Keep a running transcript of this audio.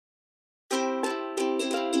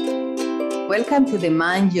Welcome to the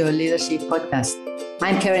Mind Your Leadership podcast.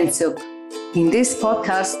 I'm Karen Suk. In this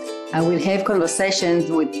podcast, I will have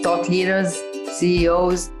conversations with thought leaders,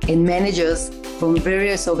 CEOs, and managers from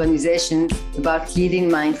various organizations about leading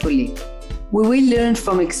mindfully. We will learn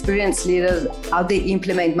from experienced leaders how they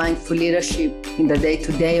implement mindful leadership in the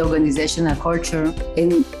day-to-day organizational culture,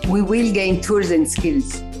 and we will gain tools and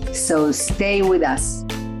skills. So stay with us.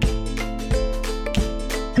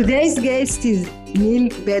 Today's guest is Neil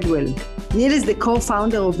Bedwell. Neil is the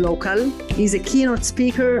co-founder of Local. He's a keynote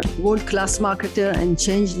speaker, world-class marketer, and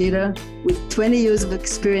change leader with 20 years of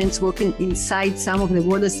experience working inside some of the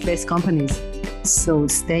world's best companies. So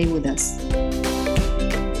stay with us.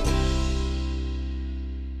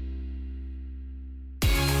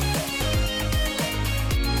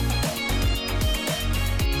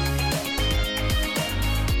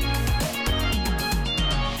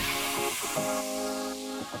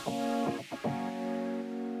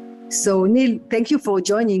 So Neil, thank you for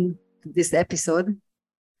joining this episode.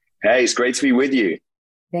 Hey, it's great to be with you.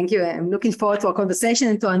 Thank you. I'm looking forward to our conversation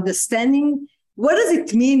and to understanding what does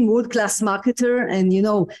it mean, world-class marketer? And,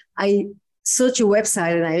 I searched your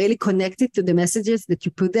website and I really connected to the messages that you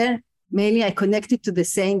put there. Mainly, I connected to the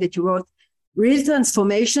saying that you wrote, real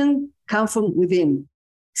transformation comes from within.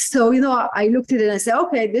 So, I looked at it and I said,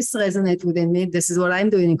 okay, this resonates within me. This is what I'm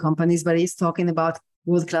doing in companies, but he's talking about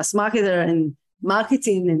world-class marketer and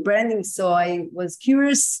marketing and branding. So I was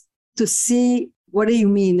curious to see what do you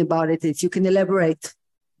mean about it, if you can elaborate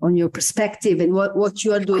on your perspective and what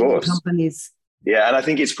you are doing in companies. Yeah, and I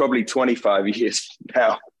think it's probably 25 years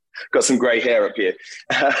now. Got some gray hair up here.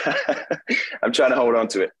 I'm trying to hold on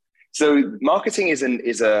to it. So marketing is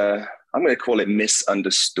I'm going to call it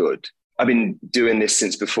misunderstood. I've been doing this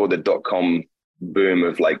since before the dot-com boom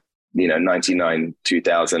of 99,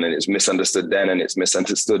 2000, and it's misunderstood then and it's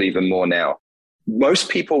misunderstood even more now. Most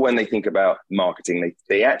people, when they think about marketing,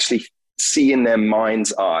 they actually see in their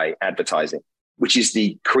mind's eye advertising, which is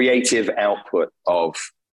the creative output of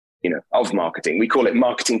marketing. We call it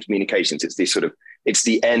marketing communications. It's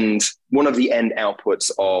one of the end outputs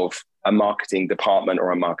of a marketing department or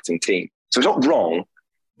a marketing team. So it's not wrong,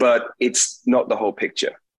 but it's not the whole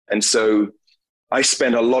picture. And so I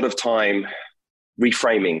spend a lot of time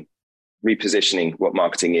repositioning what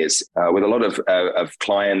marketing is with a lot of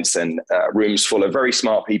clients and rooms full of very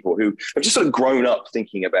smart people who have just sort of grown up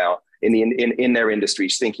thinking about in their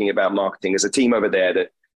industries, thinking about marketing as a team over there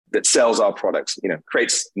that sells our products,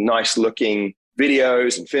 creates nice looking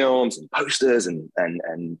videos and films and posters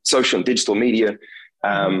and social and digital media,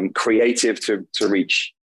 creative to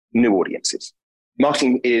reach new audiences.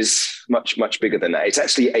 Marketing is much, much bigger than that. It's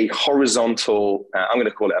actually a horizontal, I'm going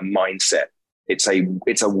to call it a mindset. It's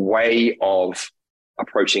a way of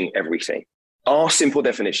approaching everything. Our simple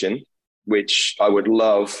definition, which I would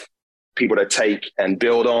love people to take and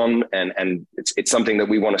build on, and it's something that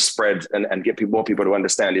we want to spread and get more people to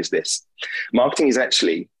understand, is this. Marketing is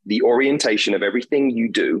actually the orientation of everything you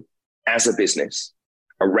do as a business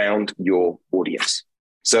around your audience.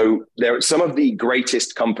 So there are some of the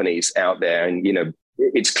greatest companies out there, and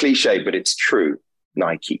it's cliche, but it's true.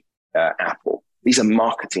 Nike, Apple. These are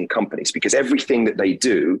marketing companies because everything that they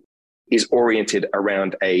do is oriented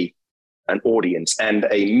around an audience and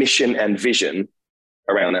a mission and vision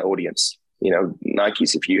around that audience.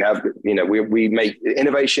 Nike's, if you have, we make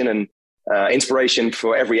innovation and inspiration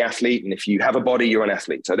for every athlete. And if you have a body, you're an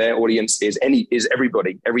athlete. So their audience is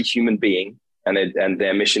everybody, every human being. And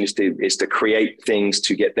their mission is to create things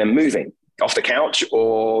to get them moving off the couch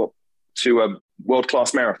or to a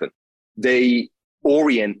world-class marathon. They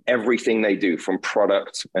orient everything they do, from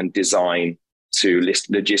product and design to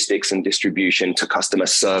logistics and distribution to customer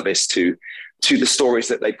service to the stories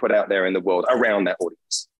that they put out there in the world around that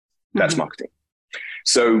audience. That's marketing.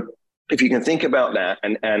 So if you can think about that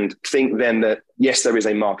and think then that, yes, there is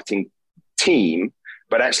a marketing team,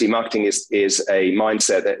 but actually marketing is a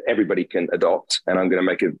mindset that everybody can adopt. And I'm going to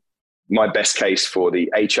make my best case for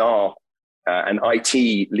the HR and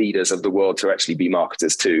IT leaders of the world to actually be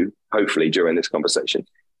marketers too, hopefully during this conversation.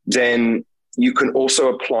 Then you can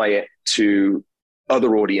also apply it to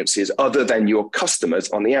other audiences other than your customers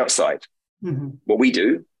on the outside. What we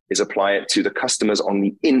do is apply it to the customers on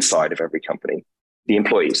the inside of every company, the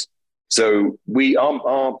employees. So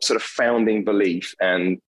our sort of founding belief,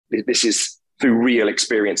 and this is through real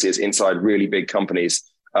experiences inside really big companies,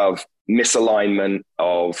 of misalignment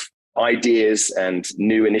of ideas and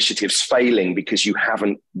new initiatives failing because you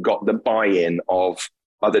haven't got the buy-in of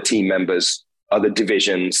other team members, other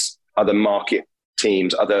divisions, other market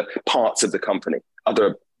teams, other parts of the company,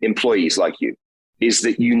 other employees like you, is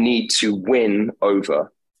that you need to win over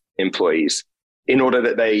employees in order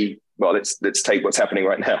that they well, let's take what's happening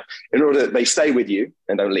right now. In order that they stay with you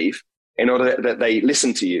and don't leave, in order that they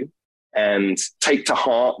listen to you and take to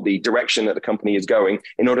heart the direction that the company is going,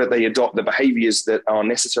 in order that they adopt the behaviors that are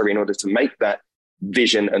necessary in order to make that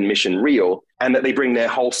vision and mission real, and that they bring their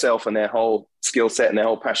whole self and their whole skill set and their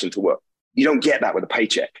whole passion to work. You don't get that with a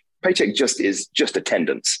paycheck. Paycheck is just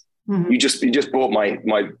attendance. Mm-hmm. You just bought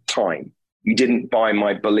my time. You didn't buy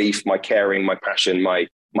my belief, my caring, my passion, my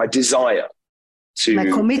desire to my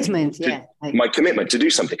commitment. My commitment to do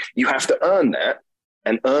something. You have to earn that,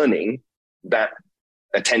 and earning that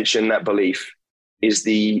attention, that belief, is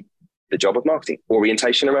the job of marketing.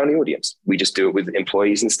 Orientation around the audience. We just do it with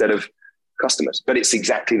employees instead of customers, but it's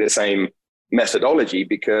exactly the same methodology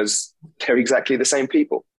because they're exactly the same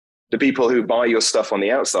people. The people who buy your stuff on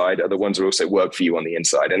the outside are the ones who also work for you on the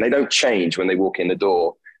inside, and they don't change when they walk in the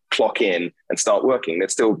door, clock in, and start working. They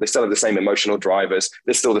still have the same emotional drivers.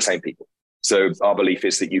 They're still the same people. So our belief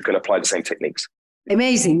is that you can apply the same techniques.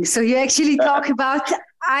 Amazing. So you actually talk about,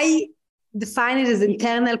 I define it as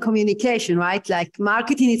internal communication, right? Like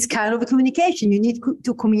marketing is kind of a communication. You need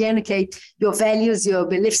to communicate your values, your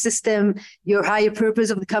belief system, your higher purpose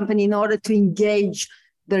of the company in order to engage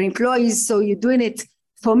their employees. So you're doing it.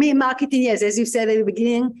 For me, marketing, yes, as you said at the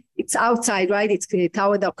beginning, it's outside, right? It's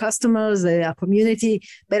toward our customers, our community.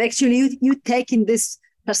 But actually, you take in this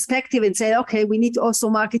perspective and say, okay, we need also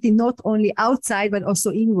marketing not only outside, but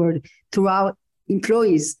also inward to our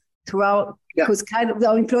employees, because kind of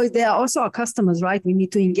our employees, they are also our customers, right? We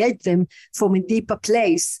need to engage them from a deeper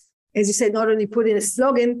place. As you said, not only put in a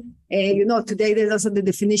slogan, today there's also the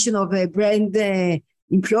definition of a brand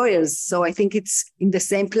employers. So I think it's in the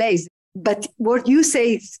same place. But what you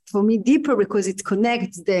say is for me deeper because it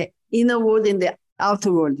connects the inner world and the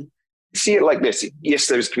outer world. See it like this. Yes,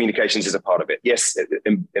 there's communications is a part of it. Yes,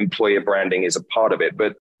 employer branding is a part of it.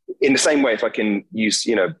 But in the same way, if I can use,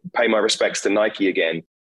 pay my respects to Nike again,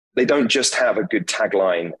 they don't just have a good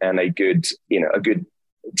tagline and a good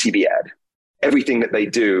TV ad. Everything that they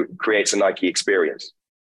do creates a Nike experience.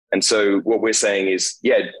 And so what we're saying is,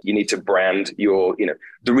 you need to brand your,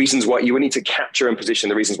 the reasons why you need to capture and position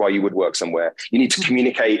the reasons why you would work somewhere. You need to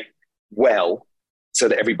communicate well so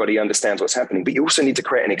that everybody understands what's happening. But you also need to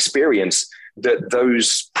create an experience that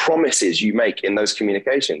those promises you make in those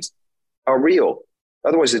communications are real.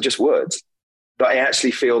 Otherwise, they're just words. That I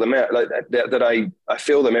actually feel them out, that I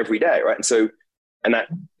feel them every day, right? And that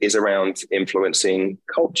is around influencing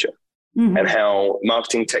culture and how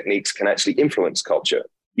marketing techniques can actually influence culture.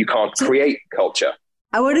 You can't create culture.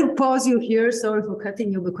 I want to pause you here. Sorry for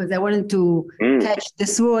cutting you because I wanted to catch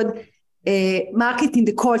this word, marketing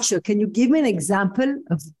the culture. Can you give me an example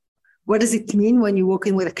of what does it mean when you're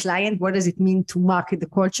working with a client? What does it mean to market the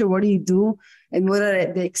culture? What do you do? And what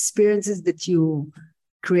are the experiences that you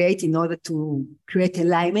create in order to create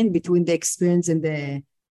alignment between the experience and the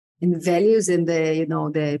values and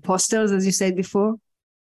the posters, as you said before?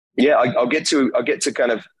 Yeah, I'll get to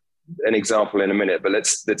kind of an example in a minute, but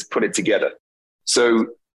let's put it together. So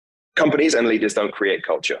companies and leaders don't create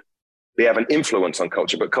culture. They have an influence on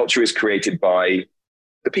culture, but culture is created by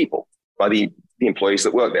the people, by the employees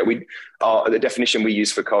that work there. The definition we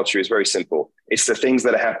use for culture is very simple. It's the things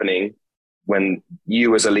that are happening when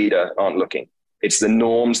you as a leader aren't looking. It's the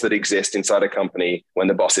norms that exist inside a company when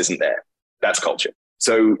the boss isn't there. That's culture.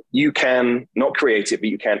 So you can not create it, but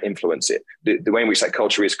you can influence it. The way in which that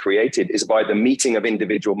culture is created is by the meeting of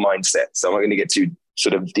individual mindsets. So I'm not going to get too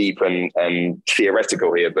sort of deep and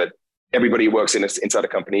theoretical here, but everybody who works inside a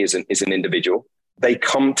company is an individual. They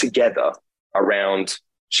come together around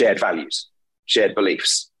shared values, shared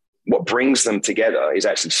beliefs. What brings them together is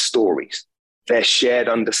actually stories, their shared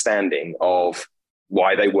understanding of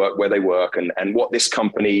why they work, where they work, and what this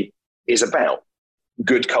company is about.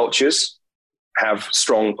 Good cultures have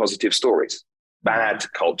strong positive stories. Bad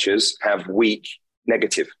cultures have weak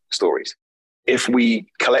negative stories. If we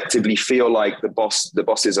collectively feel like the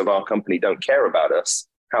bosses of our company don't care about us,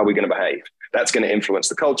 how are we going to behave? That's going to influence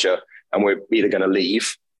the culture, and we're either going to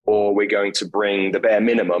leave or we're going to bring the bare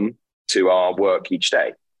minimum to our work each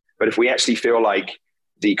day. But if we actually feel like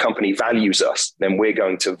the company values us, then we're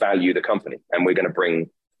going to value the company and we're going to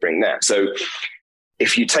bring that. So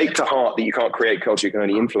if you take to heart that you can't create culture, you can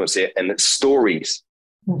only influence it, and that stories,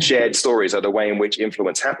 shared stories are the way in which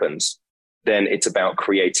influence happens, then it's about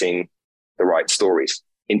creating the right stories,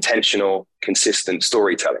 intentional, consistent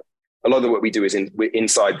storytelling. A lot of the work we do is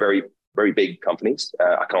inside very, very big companies.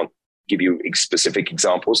 I can't give you specific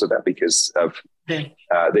examples of that because of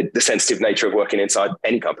the sensitive nature of working inside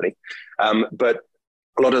any company. But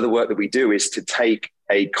a lot of the work that we do is to take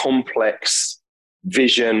a complex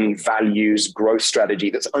vision, values, growth strategy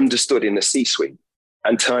that's understood in the C-suite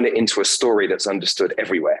and turn it into a story that's understood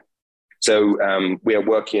everywhere. So we are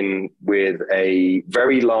working with a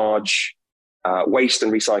very large waste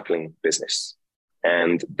and recycling business.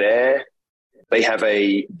 And there they have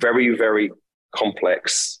a very, very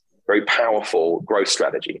complex, very powerful growth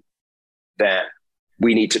strategy that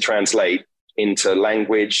we need to translate into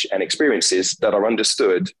language and experiences that are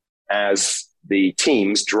understood as the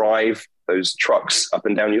teams drive those trucks up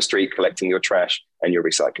and down your street, collecting your trash and your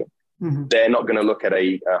recycling. Mm-hmm. They're not going to look at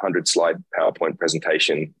a 100-slide PowerPoint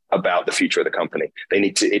presentation about the future of the company.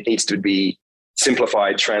 It needs to be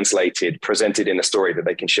simplified, translated, presented in a story that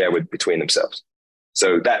they can share between themselves.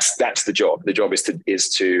 So that's the job. The job is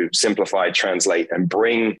to simplify, translate, and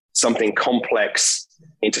bring something complex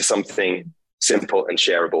into something simple and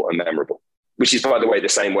shareable and memorable. Which is, by the way, the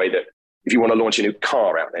same way that if you want to launch a new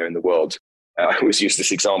car out there in the world, I always use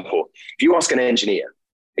this example. If you ask an engineer,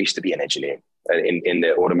 I used to be an engineer in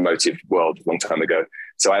the automotive world a long time ago,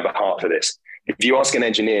 so I have a heart for this. If you ask an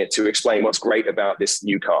engineer to explain what's great about this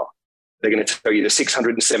new car, they're going to tell you the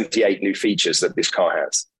 678 new features that this car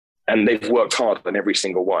has. And they've worked hard on every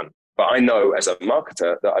single one. But I know as a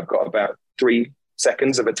marketer that I've got about 3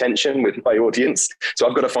 seconds of attention with my audience. So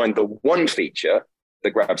I've got to find the one feature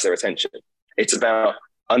that grabs their attention. It's about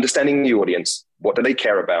understanding the audience, what do they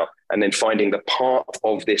care about, and then finding the part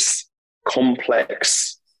of this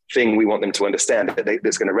complex thing we want them to understand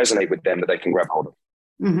that's going to resonate with them that they can grab hold of.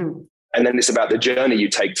 Mm-hmm. And then it's about the journey you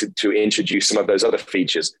take to introduce some of those other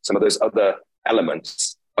features, some of those other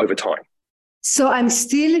elements over time. So I'm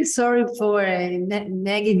still, sorry for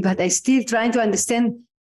nagging, but I'm still trying to understand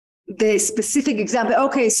the specific example.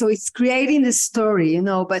 Okay, so it's creating the story, and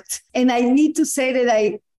I need to say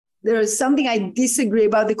that there is something I disagree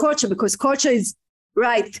about the culture, because culture is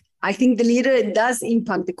right. I think the leader does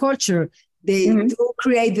impact the culture. They do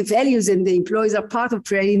create the values, and the employees are part of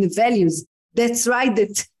creating the values. That's right,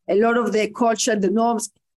 that a lot of the culture, the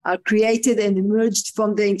norms are created and emerged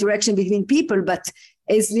from the interaction between people. But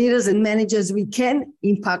as leaders and managers, we can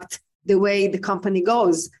impact the way the company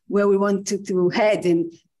goes, where we want to head,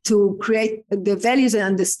 and to create the values and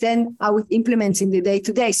understand how it implements in the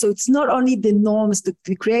day-to-day. So it's not only the norms that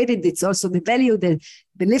we created, it's also the value, the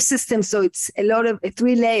belief system. So it's a lot of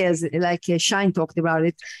 3 layers, like Shine talked about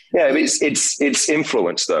it. Yeah, it's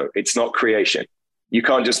influence though. It's not creation. You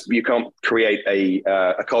can't create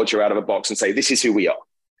a culture out of a box and say, this is who we are.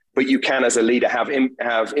 But you can, as a leader, have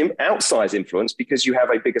outsized influence because you have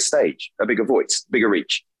a bigger stage, a bigger voice, bigger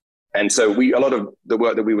reach. And so a lot of the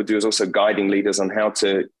work that we would do is also guiding leaders on how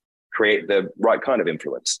to create the right kind of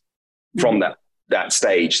influence from that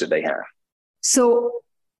stage that they have. So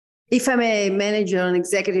if I'm a manager, an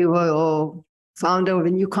executive, or founder of a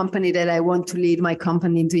new company that I want to lead my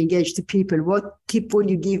company and to engage the people, what tip would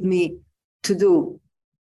you give me to do?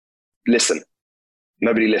 Listen.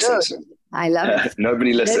 Nobody listens. Good. I love it.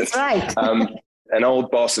 Nobody listens. That's right. An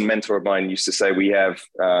old boss and mentor of mine used to say, we have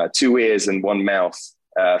 2 ears and 1 mouth.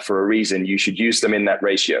 For a reason, you should use them in that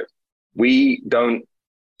ratio. We don't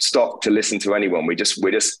stop to listen to anyone. We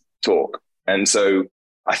just talk. And so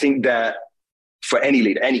I think that for any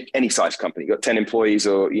leader, any size company, you've got 10 employees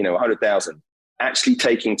or 100,000, actually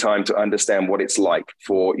taking time to understand what it's like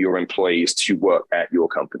for your employees to work at your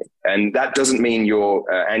company. And that doesn't mean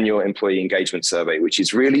your annual employee engagement survey, which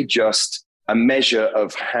is really just a measure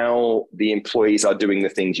of how the employees are doing the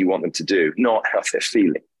things you want them to do, not how they're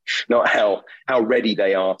feeling. Not how ready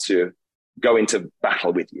they are to go into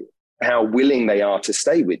battle with you, how willing they are to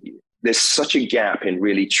stay with you. There's such a gap in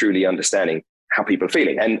really truly understanding how people are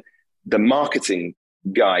feeling. And the marketing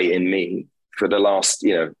guy in me for the last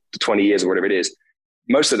 20 years or whatever it is,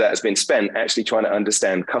 most of that has been spent actually trying to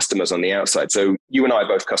understand customers on the outside. So you and I are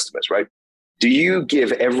both customers, right? Do you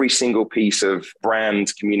give every single piece of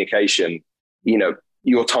brand communication,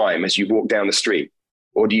 your time as you walk down the street?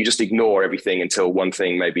 Or do you just ignore everything until one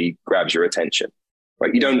thing maybe grabs your attention?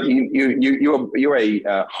 Right? You're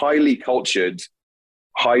a highly cultured,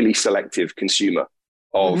 highly selective consumer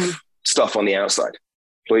of stuff on the outside.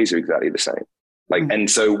 Employees are exactly the same.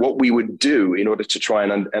 And so what we would do in order to try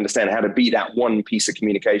and understand how to be that one piece of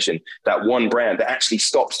communication, that one brand that actually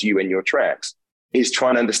stops you in your tracks, is try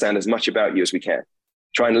and understand as much about you as we can.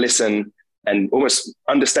 Try and listen and almost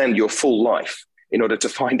understand your full life in order to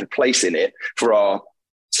find a place in it for our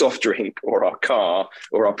soft drink or our car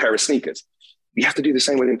or our pair of sneakers. You have to do the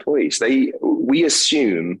same with employees. We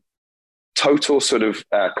assume total sort of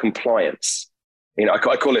compliance. I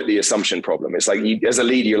call it the assumption problem. It's like as a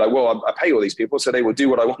leader, you're like, well, I pay all these people, so they will do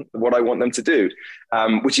what I want them to do.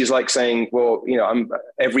 Which is like saying, well,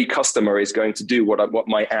 every customer is going to do what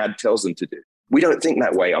my ad tells them to do. We don't think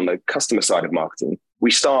that way on the customer side of marketing.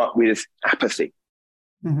 We start with apathy.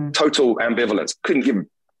 Total ambivalence.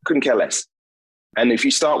 Couldn't care less. And if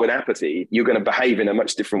you start with apathy, you're going to behave in a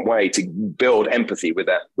much different way to build empathy with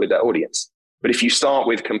that audience. But if you start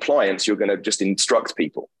with compliance, you're going to just instruct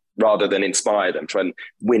people rather than inspire them, try and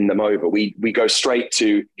win them over. We go straight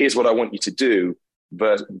to, here's what I want you to do,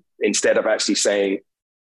 but instead of actually saying,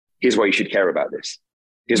 here's why you should care about this.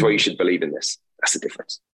 Here's why you should believe in this. That's the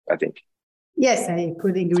difference, I think. Yes, I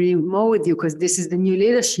could agree more with you, because this is the new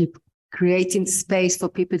leadership, creating space for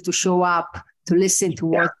people to show up, to listen to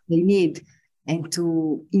what they need, and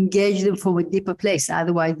to engage them from a deeper place.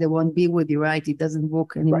 Otherwise, they won't be with you, right? It doesn't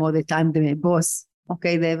work anymore. The time they're a boss,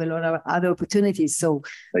 okay, they have a lot of other opportunities. So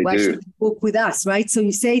why should they work with us, right? So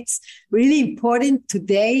you say it's really important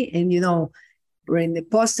today, and, we're in the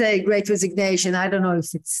post-Great Resignation. I don't know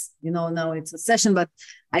if it's, now it's a session, but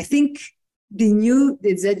I think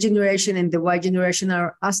the Z generation and the Y generation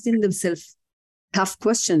are asking themselves tough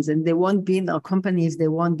questions, and they won't be in our company if they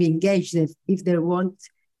won't be engaged, if they won't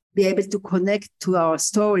be able to connect to our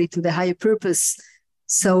story, to the higher purpose.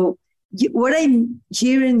 So what I'm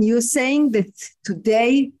hearing you saying, that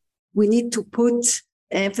today we need to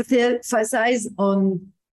emphasize on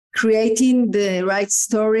creating the right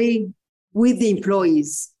story with the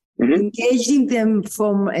employees, engaging them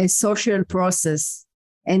from a social process,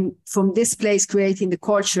 and from this place creating the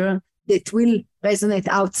culture that will resonate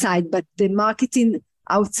outside. But the marketing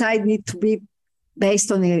outside need to be based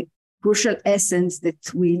on a crucial essence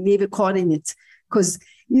that we live according it. Because,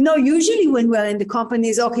 usually when we're in the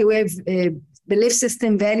companies, okay, we have belief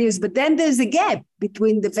system values, but then there's a gap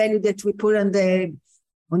between the value that we put on the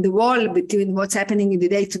wall, between what's happening in the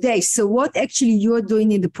day-to-day. So what actually you're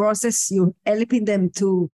doing in the process, you're helping them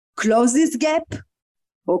to close this gap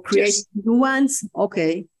or create new ones?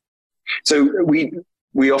 Okay. So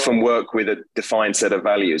we often work with a defined set of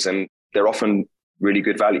values, and they're often really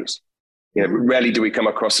good values. Rarely do we come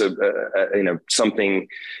across something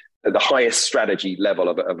at the highest strategy level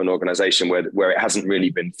of an organization where it hasn't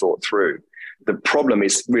really been thought through. The problem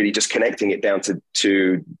is really just connecting it down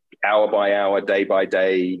to hour by hour, day by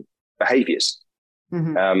day behaviors.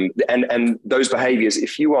 And those behaviors,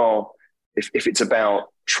 if it's about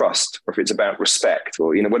trust, or if it's about respect,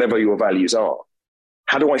 or, whatever your values are,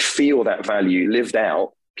 how do I feel that value lived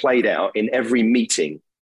out, played out in every meeting,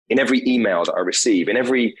 in every email that I receive, in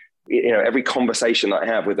every conversation that I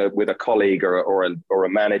have with a colleague or a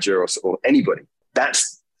manager or anybody?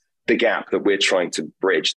 That's the gap that we're trying to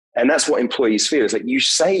bridge. And that's what employees feel. It's like, you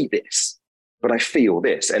say this, but I feel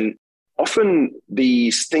this. And often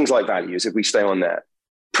these things like values, if we stay on that,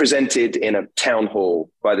 presented in a town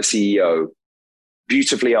hall by the CEO,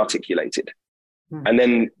 beautifully articulated. And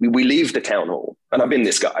then we leave the town hall, and I've been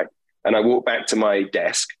this guy, and I walk back to my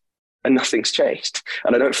desk, and nothing's changed.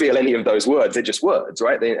 And I don't feel any of those words. They're just words,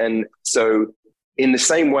 right? And so in the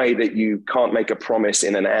same way that you can't make a promise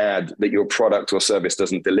in an ad that your product or service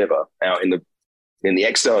doesn't deliver out in the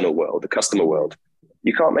external world, the customer world,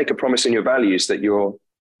 you can't make a promise in your values that your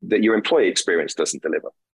employee experience doesn't deliver.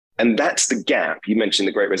 And that's the gap. You mentioned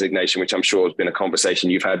the Great Resignation, which I'm sure has been a conversation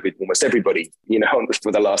you've had with almost everybody,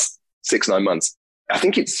 for the last 6-9 months. I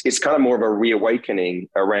think it's kind of more of a reawakening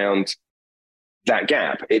around that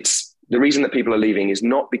gap. It's the reason that people are leaving is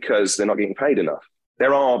not because they're not getting paid enough.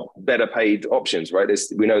 There are better paid options, right?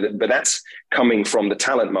 We know that, but that's coming from the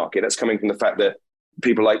talent market. That's coming from the fact that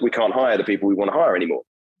people we can't hire the people we want to hire anymore.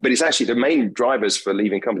 But it's actually the main drivers for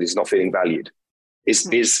leaving companies is not feeling valued. Is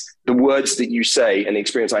the words that you say and the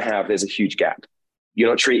experience I have, there's a huge gap. You're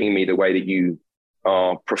not treating me the way that you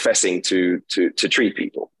are professing to treat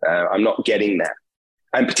people. I'm not getting that.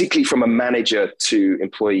 And particularly from a manager to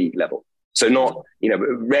employee level. So not,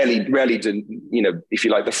 rarely do, if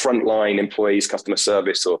you like, the frontline employees, customer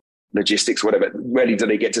service or logistics, whatever, rarely do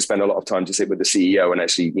they get to spend a lot of time to sit with the CEO and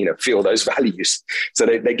actually, feel those values. So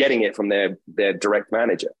they're getting it from their direct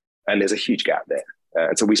manager. And there's a huge gap there.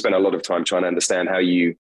 And so we spend a lot of time trying to understand how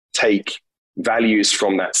you take values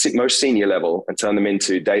from that most senior level and turn them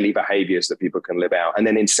into daily behaviors that people can live out, and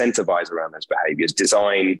then incentivize around those behaviors,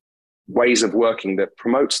 design ways of working that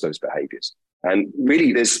promotes those behaviors. And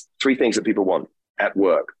really, there's 3 things that people want at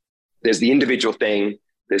work. There's the individual thing,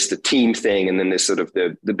 there's the team thing, and then there's sort of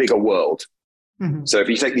the bigger world. So if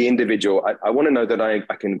you take the individual, I want to know that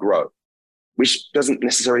I can grow, which doesn't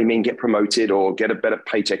necessarily mean get promoted or get a better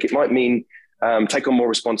paycheck. It might mean take on more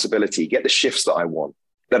responsibility, get the shifts that I want,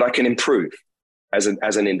 that I can improve as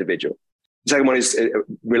an individual. The second one is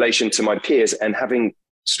relation to my peers and having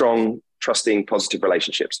strong, trusting, positive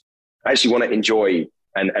relationships. I actually want to enjoy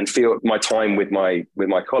and feel my time with my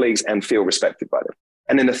colleagues and feel respected by them.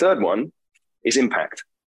 And then the third one is impact.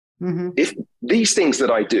 If these things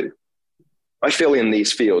that I do I fill in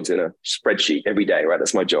these fields in a spreadsheet every day, right?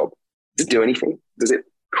 That's my job. Does it do anything? Does it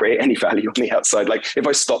create any value on the outside? Like if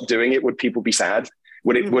I stopped doing it, would people be sad?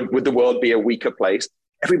 Would the world be a weaker place?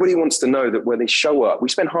 Everybody wants to know that when they show up, we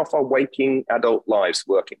spend half our waking adult lives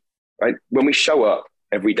working, right? When we show up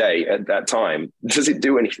every day at that time, does it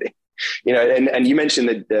do anything? You know, and you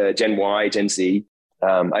mentioned that Gen Y, Gen Z. I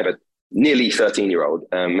have a nearly 13-year-old,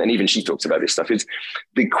 and even she talks about this stuff. It's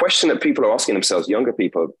the question that people are asking themselves, younger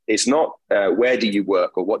people, is not where do you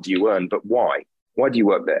work or what do you earn, but why? Why do you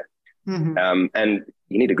work there? Mm-hmm. And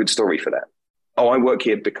you need a good story for that. Oh, I work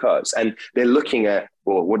here because, and they're looking at,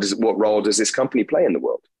 well, what role does this company play in the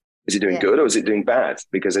world? Is it doing good or is it doing bad?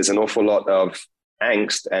 Because there's an awful lot of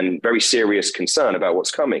angst and very serious concern about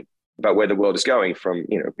what's coming, about where the world is going from,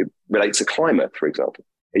 you know, it relates to climate, for example.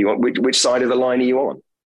 Are you on, which side of the line are you on?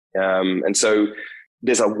 And so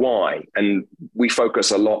there's a why, and we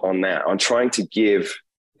focus a lot on that, on trying to give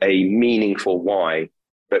a meaningful why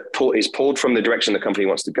that is pulled from the direction the company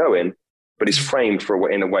wants to go in, but is framed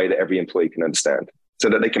in a way that every employee can understand, so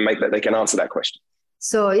that they can answer that question.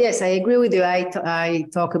 So yes, I agree with you. I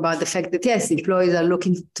talk about the fact that yes, employees are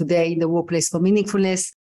looking today in the workplace for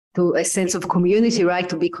meaningfulness, to a sense of community, right?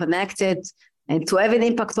 To be connected and to have an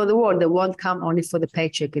impact on the world. They won't come only for the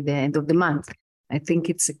paycheck at the end of the month. I think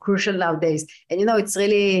it's crucial nowadays. And, you know, it's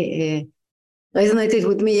really resonated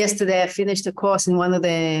with me yesterday. I finished a course in one of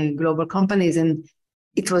the global companies, and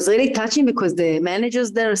it was really touching because the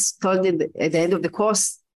managers there told at the end of the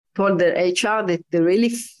course, told their HR that they really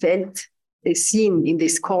felt seen in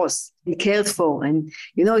this course, be cared for. And,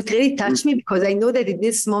 you know, it really touched me because I know that in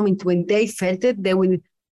this moment when they felt it, they will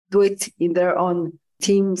do it in their own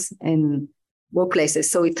teams and workplaces.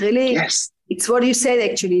 So it really, it's what you said,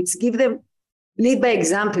 actually. It's give them, lead by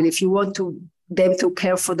example. If you want them to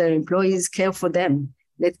care for their employees, care for them.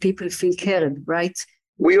 Let people feel cared, right?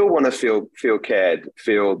 We all want to feel cared,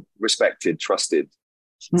 feel respected, trusted,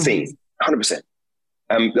 seen, 100%.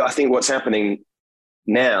 I think what's happening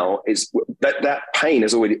now is that pain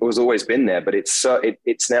has always been there, but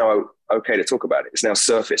it's now okay to talk about it. It's now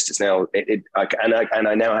surfaced. It's now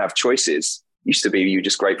I now have choices. Used to be you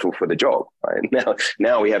just grateful for the job, right?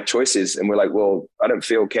 Now we have choices, and we're like, well, I don't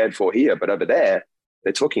feel cared for here, but over there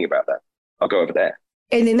they're talking about that. I'll go over there.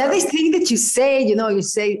 And another thing that you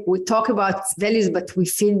say we talk about values, but we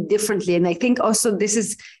feel differently. And I think also this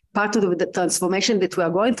is part of the transformation that we are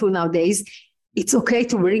going through nowadays. It's okay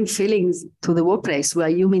to bring feelings to the workplace. We are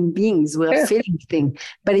human beings. We are feeling things.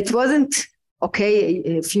 But it wasn't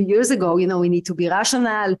okay a few years ago. You know, we need to be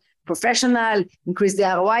rational, professional, increase the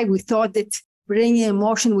ROI. We thought that bringing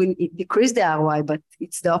emotion will decrease the ROI, but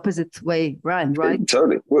it's the opposite way around, right?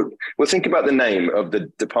 Totally. Well, think about the name of the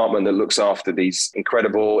department that looks after these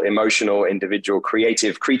incredible, emotional, individual,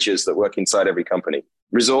 creative creatures that work inside every company.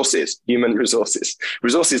 Resources, human resources.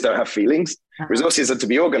 Resources don't have feelings. Resources are to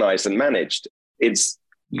be organized and managed. It's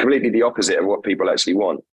completely the opposite of what people actually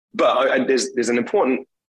want. But there's an important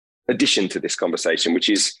addition to this conversation, which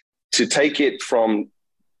is to take it from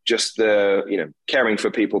just caring for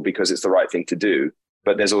people because it's the right thing to do,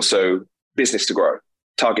 but there's also business to grow,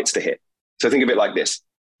 targets to hit. So think of it like this.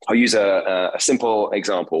 I'll use a simple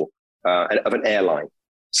example of an airline.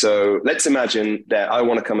 So let's imagine that I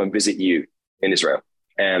want to come and visit you in Israel,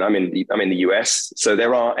 and I'm in the US. So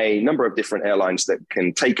there are a number of different airlines that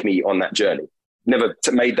can take me on that journey. Never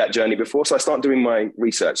made that journey before, so I start doing my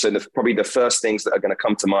research. So probably the first things that are going to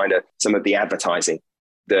come to mind are some of the advertising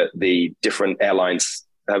that the different airlines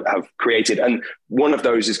have created, and one of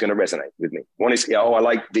those is going to resonate with me. One is, I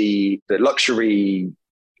like the luxury,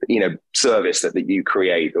 service that you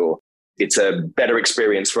create, or it's a better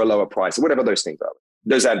experience for a lower price, or whatever those things are.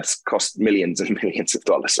 Those ads cost millions and millions of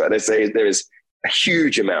dollars, right? There is a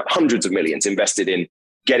huge amount, hundreds of millions invested in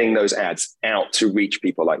getting those ads out to reach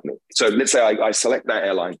people like me. So let's say I select that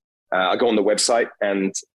airline, I go on the website,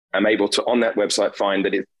 and I'm able to, on that website, find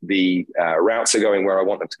that the routes are going where I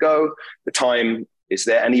want them to go, the time is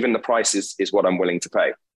there, and even the price is what I'm willing to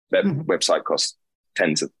pay. That website costs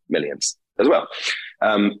tens of millions as well.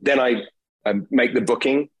 Then I make the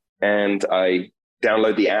booking, and I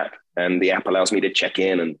download the app, and the app allows me to check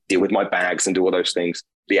in and deal with my bags and do all those things.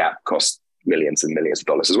 The app costs millions and millions of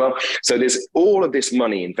dollars as well. So there's all of this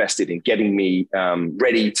money invested in getting me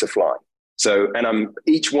ready to fly. So, and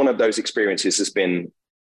each one of those experiences has been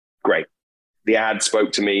great. The ad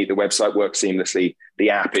spoke to me. The website worked seamlessly.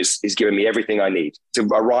 The app is giving me everything I need to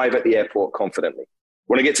arrive at the airport confidently.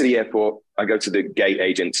 When I get to the airport, I go to the gate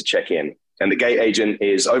agent to check in. And the gate agent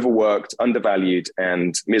is overworked, undervalued,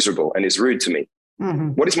 and miserable, and is rude to me. Mm-hmm.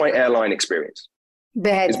 What is my airline experience?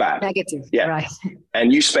 Bad, is bad. negative, Yeah. right.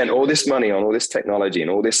 And you spent all this money on all this technology and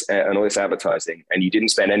all this advertising, and you didn't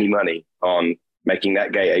spend any money on making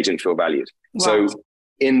that gay agent feel valued. Wow. So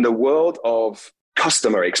in the world of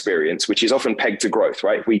customer experience, which is often pegged to growth,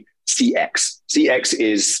 right? We CX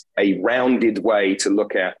is a rounded way to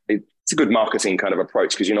look at it. It's a good marketing kind of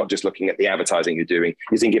approach because you're not just looking at the advertising you're doing.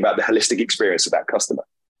 You're thinking about the holistic experience of that customer.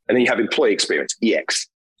 And then you have employee experience, EX.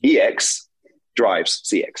 EX drives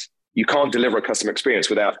CX. You can't deliver a customer experience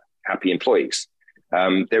without happy employees.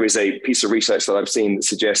 There is a piece of research that I've seen that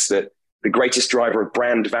suggests that the greatest driver of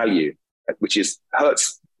brand value, which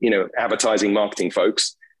hurts, advertising marketing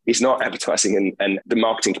folks, is not advertising and the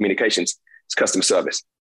marketing communications, it's customer service.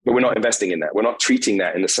 But we're not investing in that. We're not treating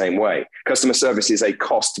that in the same way. Customer service is a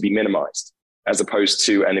cost to be minimized as opposed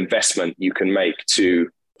to an investment you can make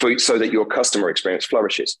so that your customer experience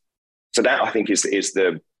flourishes. So that I think is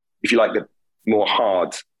the, if you like, the more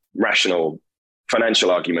hard, rational, financial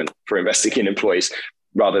argument for investing in employees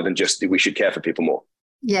rather than just we should care for people more.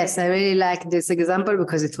 Yes, I really like this example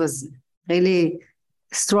because it was really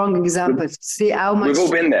strong example. See how much we've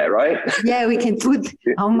all been there, right? Yeah, we can put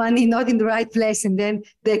our money not in the right place, and then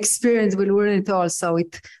the experience will ruin it all. So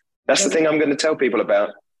that's the thing I'm going to tell people about.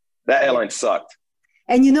 That airline sucked.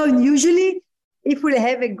 And usually, if we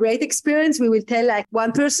have a great experience, we will tell like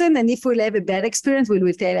one person, and if we'll have a bad experience, we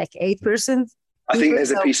will tell like 8%. I think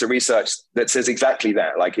there's a piece of research that says exactly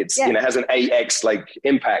that. Like it has an 8x like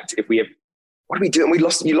impact. If we have, what are we doing?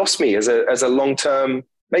 You lost me as a long-term.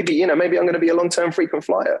 Maybe I'm going to be a long-term frequent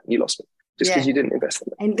flyer. You lost me just because you didn't invest in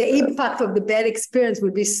it. And the impact of the bad experience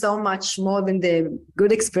will be so much more than the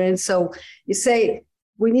good experience. So you say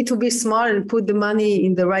we need to be smart and put the money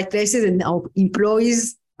in the right places, and our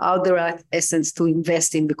employees are the right essence to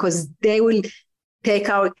invest in because they will take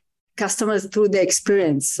our customers through the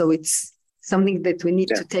experience. So it's something that we need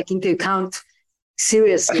to take into account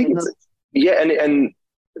seriously. And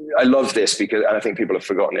I love this because, and I think people have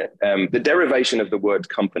forgotten it. The derivation of the word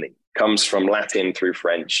company comes from Latin through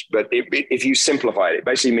French, but if you simplify it, it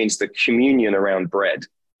basically means the communion around bread,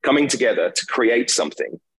 coming together to create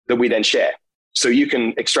something that we then share. So you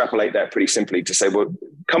can extrapolate that pretty simply to say, well,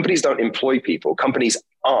 companies don't employ people. Companies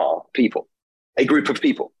are people, a group of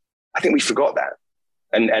people. I think we forgot that.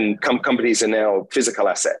 And companies are now physical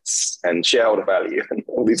assets and shareholder value and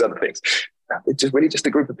all these other things. It's just a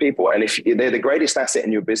group of people. And if they're the greatest asset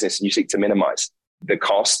in your business and you seek to minimize the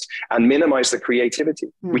cost and minimize the creativity,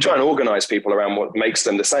 we try and organize people around what makes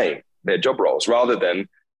them the same, their job roles, rather than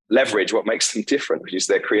leverage what makes them different, which is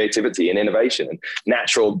their creativity and innovation and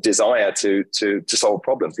natural desire to solve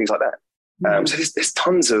problems, things like that. So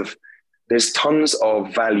there's tons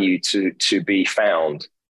of value to be found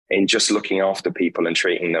in just looking after people and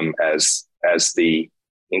treating them as the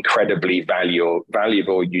incredibly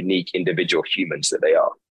valuable, unique individual humans that they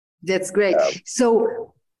are. That's great.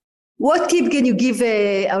 So what tip can you give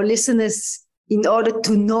our listeners in order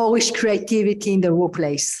to nourish creativity in the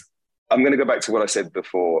workplace? I'm going to go back to what I said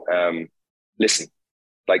before. Listen,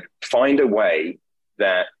 find a way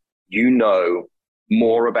that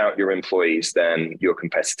more about your employees than your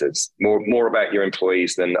competitors, more about your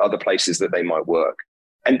employees than other places that they might work.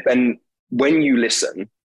 And when you listen,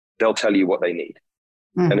 they'll tell you what they need.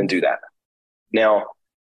 And then do that. Now,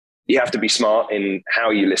 you have to be smart in how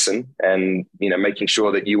you listen and, making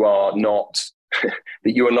sure that you are not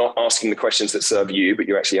asking the questions that serve you, but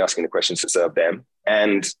you're actually asking the questions that serve them.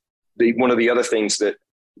 And one of the other things that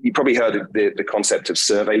you probably heard of the concept of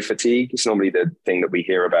survey fatigue. It's normally the thing that we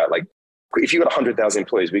hear about. Like if you've got 100,000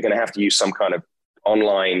 employees, we're going to have to use some kind of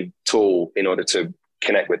online tool in order to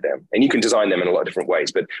connect with them. And you can design them in a lot of different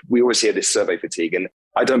ways, but we always hear this survey fatigue. And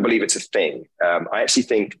I don't believe it's a thing. I actually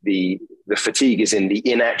think the fatigue is in the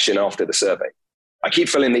inaction after the survey. I keep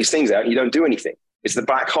filling these things out and you don't do anything. It's the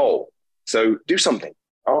black hole. So do something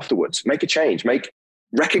afterwards, make a change,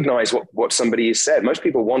 recognize what somebody has said. Most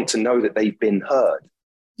people want to know that they've been heard.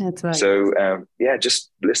 That's right. So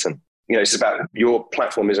just listen. It's about your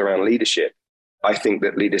platform is around leadership. I think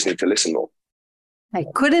that leaders need to listen more. I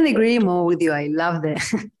couldn't agree more with you. I love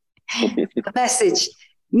the message.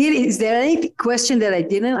 Neil, is there any question that I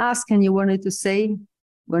didn't ask and you wanted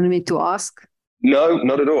me to ask? No,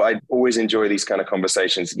 not at all. I always enjoy these kind of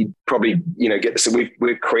conversations. You probably, get this. So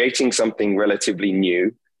we're creating something relatively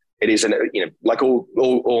new. It is like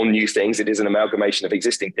all new things, it is an amalgamation of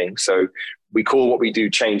existing things. So we call what we do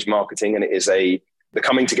change marketing, and it is the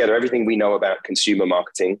coming together everything we know about consumer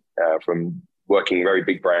marketing from working very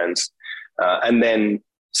big brands. And then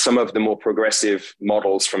some of the more progressive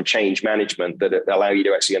models from change management that allow you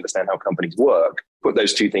to actually understand how companies work, put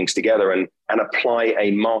those two things together and apply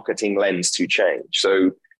a marketing lens to change.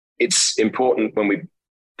 So it's important when we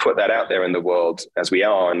put that out there in the world as we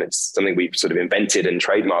are, and it's something we've sort of invented and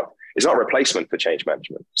trademarked. It's not a replacement for change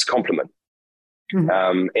management. It's a complement.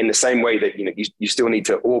 Mm-hmm. In the same way that you still need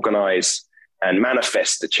to organize and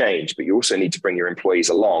manifest the change, but you also need to bring your employees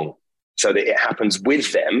along so that it happens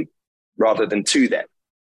with them rather than to them.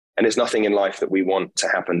 And there's nothing in life that we want to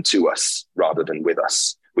happen to us rather than with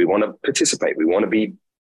us. We want to participate. We want to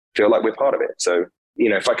feel like we're part of it. So,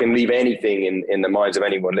 if I can leave anything in the minds of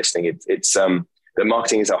anyone listening, it's that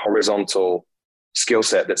marketing is a horizontal skill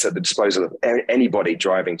set that's at the disposal of anybody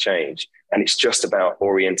driving change. And it's just about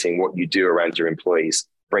orienting what you do around your employees,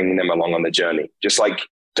 bringing them along on the journey, just like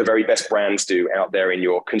the very best brands do out there in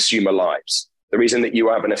your consumer lives. The reason that you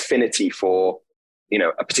have an affinity for,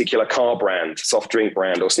 a particular car brand, soft drink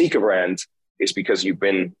brand, or sneaker brand is because you've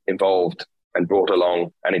been involved and brought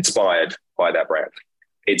along and inspired by that brand.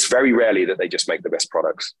 It's very rarely that they just make the best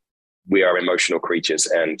products. We are emotional creatures,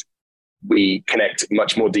 and we connect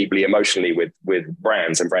much more deeply emotionally with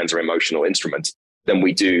brands, and brands are emotional instruments, than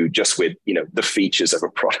we do just with, the features of a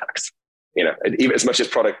product. Even as much as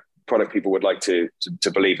product people would like to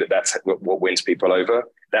believe that that's what wins people over,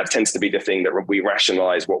 that tends to be the thing that we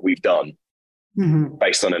rationalize what we've done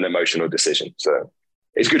based on an emotional decision. So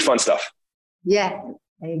it's good, fun stuff. Yeah,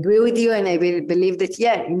 I agree with you. And I believe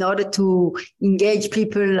that, in order to engage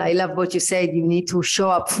people, I love what you said, you need to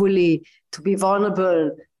show up fully, to be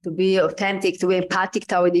vulnerable, to be authentic, to be empathic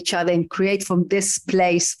toward each other, and create from this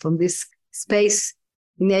place, from this space,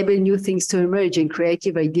 enable new things to emerge and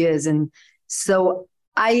creative ideas. And so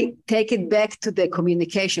I take it back to the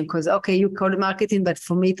communication, because, you call it marketing, but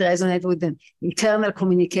for me, it resonates with the internal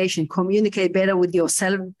communication. Communicate better with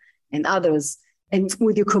yourself and others, and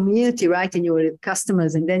with your community, right, and your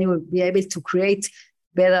customers. And then you will be able to create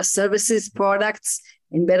better services, products,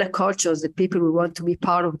 and better cultures that people will want to be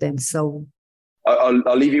part of them. So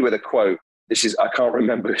I'll leave you with a quote. I can't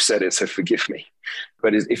remember who said it, so forgive me.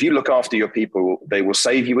 But if you look after your people, they will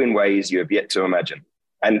save you in ways you have yet to imagine.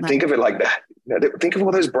 And think of it like that. Think of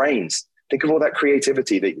all those brains. Think of all that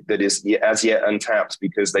creativity that is as yet untapped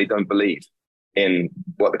because they don't believe in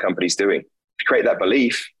what the company's doing. To create that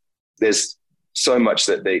belief, there's so much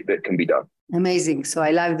that can be done. Amazing. So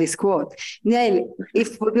I love this quote. Neil,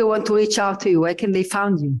 if people want to reach out to you, where can they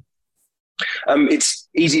find you? It's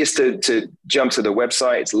easiest to jump to the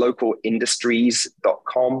website. It's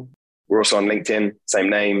localindustries.com. We're also on LinkedIn, same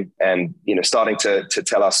name, and starting to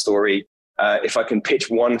tell our story. If I can pitch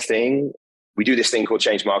one thing, we do this thing called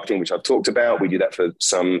change marketing, which I've talked about. We do that for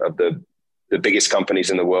some of the biggest companies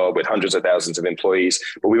in the world with hundreds of thousands of employees.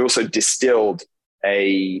 But we also distilled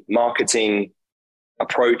a marketing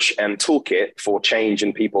approach and toolkit for change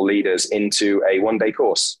and people leaders into a one-day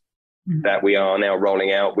course that we are now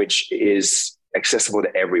rolling out, which is accessible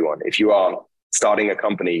to everyone. If you are starting a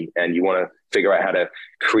company and you want to figure out how to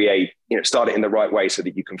create, start it in the right way so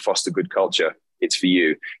that you can foster good culture, it's for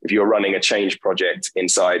you. If you're running a change project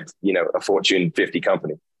inside, a Fortune 50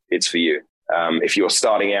 company, it's for you. If you're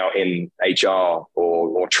starting out in HR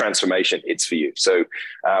or transformation, it's for you. So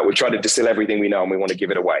we try to distill everything we know, and we want to give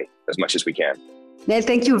it away as much as we can. Neil,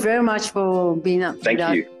 thank you very much for being up. Thank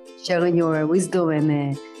you. Sharing your wisdom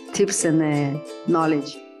and tips and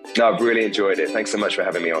knowledge. No, I've really enjoyed it. Thanks so much for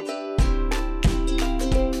having me on.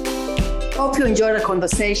 Hope you enjoyed the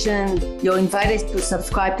conversation. You're invited to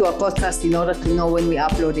subscribe to our podcast in order to know when we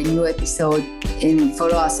upload a new episode, and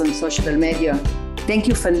follow us on social media. Thank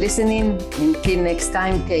you for listening. Until next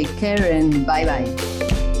time, take care and bye-bye.